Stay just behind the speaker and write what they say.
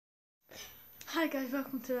Hi guys,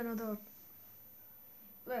 welcome to another,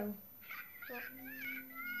 well,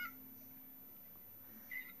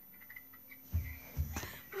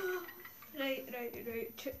 right,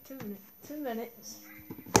 2 minutes.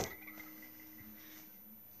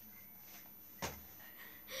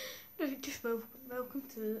 Right, just welcome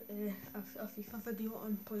to a FIFA video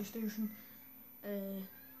on PlayStation.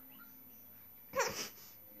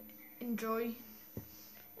 Enjoy,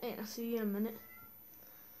 and I'll see you in a minute.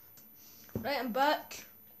 Right, I'm back.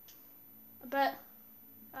 A bit.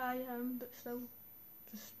 I am, but still,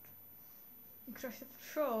 just Christopher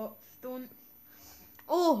Shaw. Don't.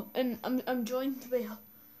 Oh, and I'm joined by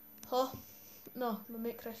my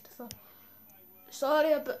mate Christopher.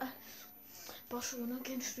 Sorry about Barcelona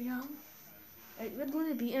against Real. Right, we're going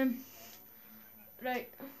to beat him. Right,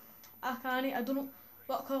 I don't know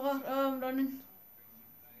what colour I'm running.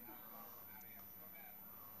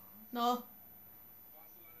 No.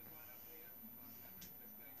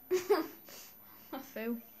 I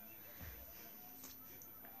fell.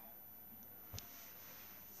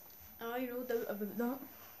 No doubt about that.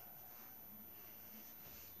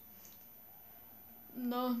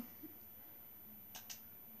 No.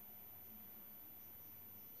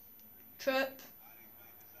 Trip.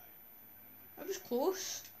 I was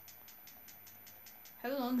close. How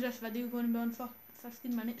long is this video going to be on for?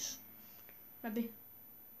 15 minutes? Maybe.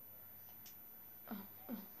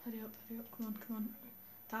 Hurry up, come on.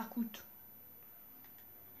 Tackled.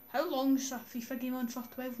 How long is a FIFA game on for?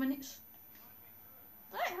 12 minutes?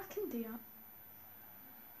 Right, I can do that.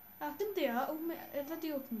 A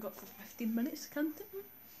video can go for 15 minutes, can't it?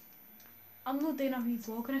 I'm not doing a wee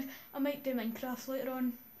vlog on it. I might do Minecraft later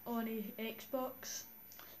on a Xbox.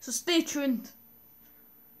 So stay tuned.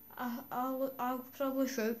 I'll probably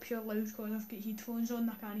shout pure loud because I've got headphones on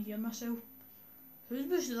and I can't hear myself. Who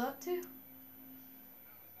was that to?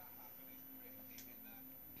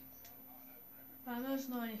 There's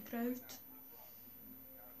not any crowd.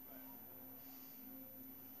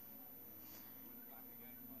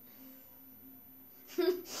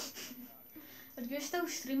 Are you still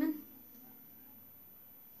streaming?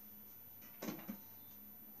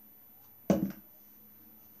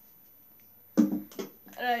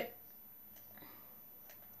 Right.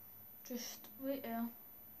 Just wait there.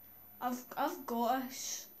 I've got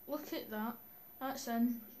us. Look at that. That's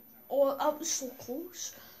in. Oh, that was so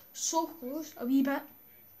close. So close. A wee bit.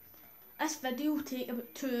 This video will take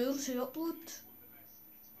about 2 hours to upload.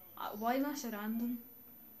 Why am I so random?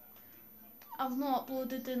 I've not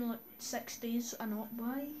uploaded in like 6 days. I know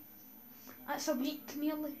why. That's a week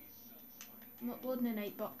nearly. I'm uploading the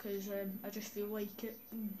night but because I just feel like it.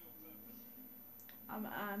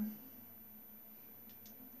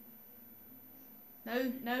 No,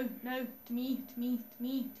 to me,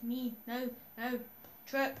 no,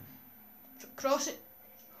 trip, cross it.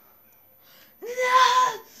 No!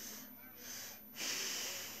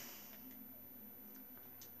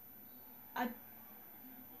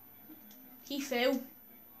 He fell.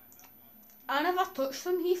 I never touched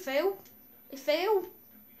him, he fell. He fell.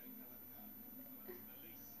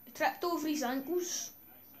 He tripped over his ankles.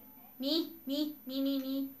 Me.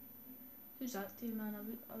 Who's that to, man?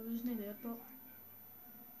 I wasn't there, but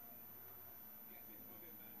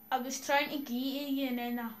I was trying to get you and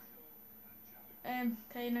then I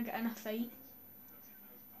kind of got in a fight.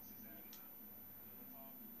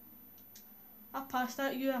 I passed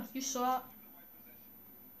that you saw it.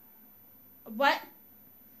 What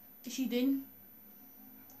is she doing?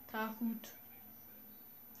 Tackled.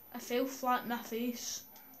 I fell flat in my face.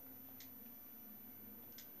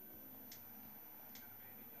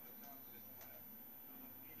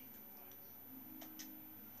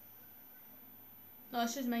 No,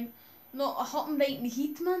 this is mine. No, I hit him right in the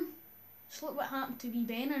head, man. Just look what happened to wee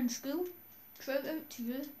Ben in school. Shout out to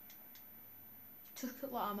you. You took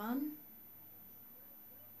it like a man.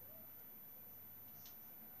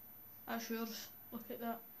 That's yours. Look at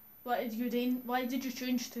that. What did you do? Why did you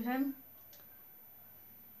change to him?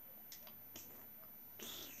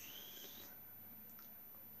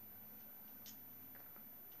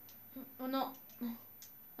 Or not?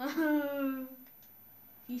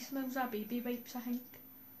 He smells like baby wipes, I think.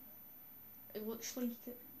 It looks like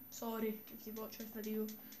it. Sorry if you watch this video.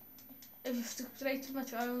 If you've subscribed to my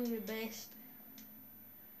channel, you're the best.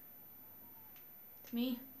 To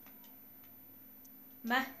me.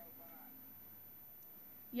 Meh.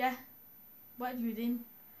 Yeah. What are you doing?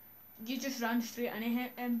 You just ran straight in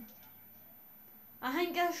it. I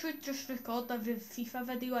think I should just record every FIFA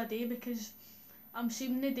video a day because I'm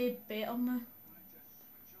seeming to do better now.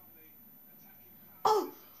 Oh,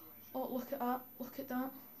 look at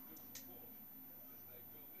that.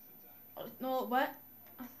 No, what?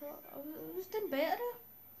 I thought I was doing better.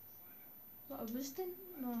 What I was doing?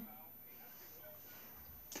 No.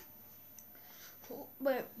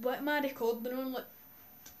 Wait, what am I recording on? Like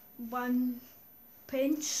 1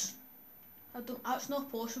 pence? I don't. That's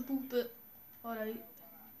not possible. But alright.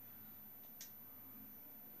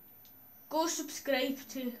 Go subscribe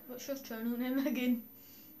to, what's your channel name again?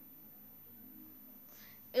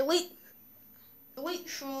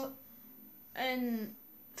 eliteshot and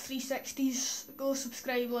 360s. Go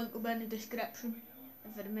subscribe, link will be in the description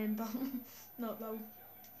if I remember. Not well.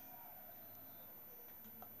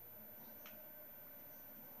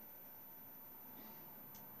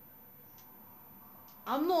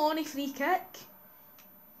 I'm not on a free kick.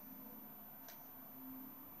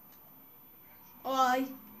 Oh, aye.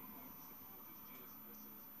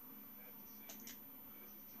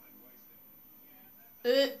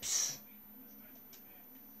 Oops.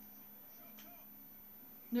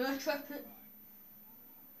 No, I trip it.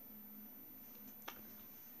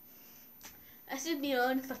 This has been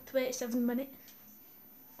on for 27 minutes.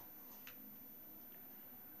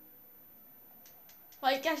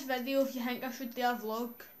 Like this video if you think I should do a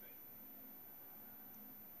vlog.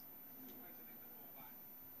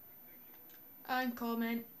 And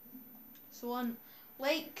comment. So on.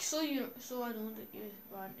 Like so I know that you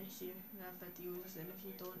want to see my videos, and if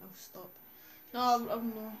you don't I'll stop. No, I'm not,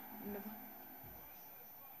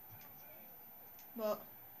 never.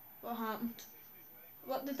 What happened?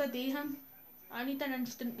 What did I do him? I need an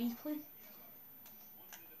instant replay.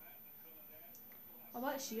 I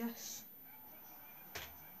want to see this.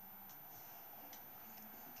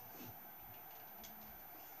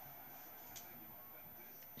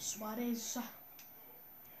 Suarez.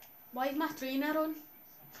 Why is my trainer on?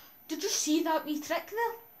 Did you see that wee trick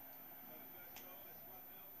there?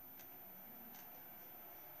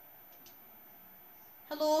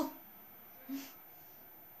 Hello?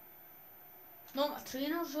 No, my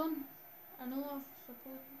trainer's on. I know I've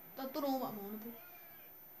supposed. I don't know what I'm on about.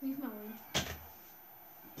 Leave me alone.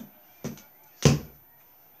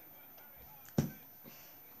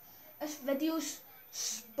 This video's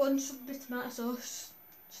sponsored by tomato sauce.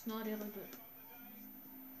 It's not really, but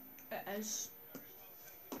it is.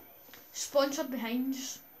 Sponsored by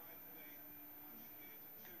Heinz.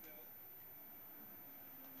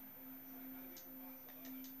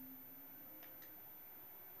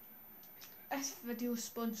 This video is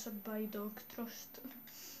sponsored by Dog Trust.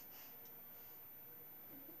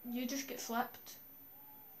 You just get flipped.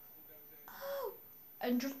 Oh!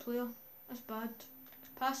 Injured player. That's bad.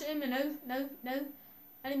 Pass it in me now.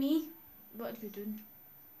 Enemy. What are you doing?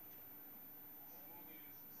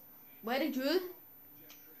 Where are you?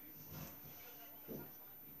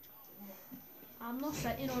 I'm not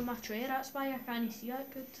sitting on my chair, that's why I can't see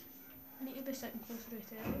it good. I need to be sitting closer to the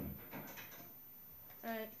telly.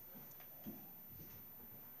 Right.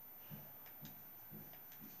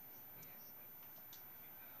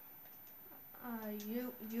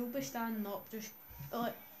 You'll be standing up, just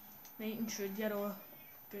like making sure you're all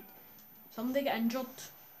good. Somebody get injured.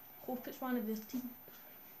 Hope it's one of their team.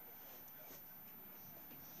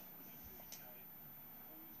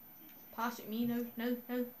 Pass it me now.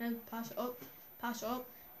 Pass it up.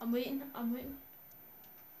 I'm waiting.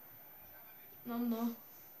 No.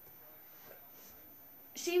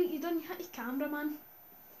 See what you done? You hit the camera, man.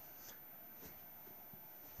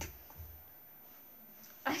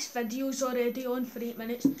 This video's already on for 8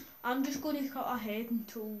 minutes. I'm just going to cut ahead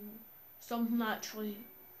until something actually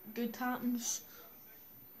good happens.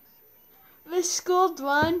 We scored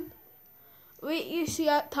one. Wait, you see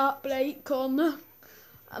that top right corner?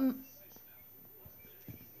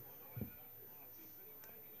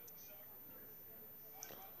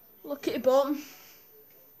 Look at the bottom.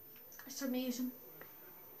 It's amazing.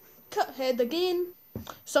 Cut ahead again.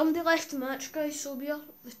 Somebody left the match, guys, so we are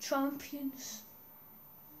the champions.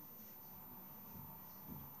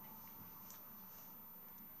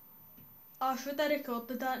 I should have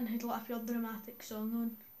recorded that and had like a pure dramatic song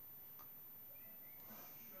on.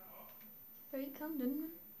 Right, calm down, man.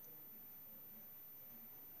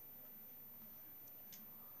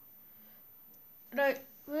 Right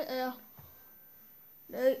there.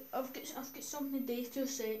 Right, I've got something to do, 2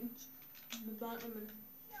 seconds. I'll be back in a minute.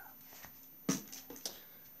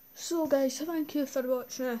 So guys, thank you for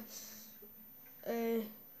watching this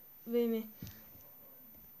with me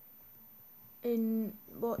and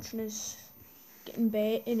watching us getting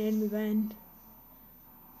bet and then we win.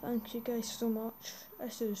 Thank you guys so much.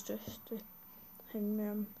 This is just the thing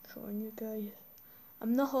where I'm showing you guys.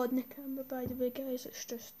 I'm not holding the camera, by the way, guys, it's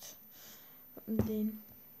just what I'm doing.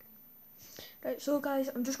 Right, so guys,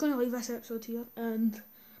 I'm just going to leave this episode here and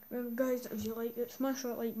Remember guys, if you liked it, smash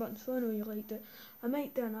that like button so I know you liked it. I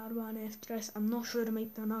might do an R1 F-dress, I'm not sure I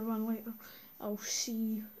might do an R1 later. I'll see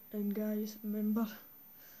you, and guys, remember,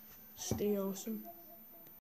 stay awesome.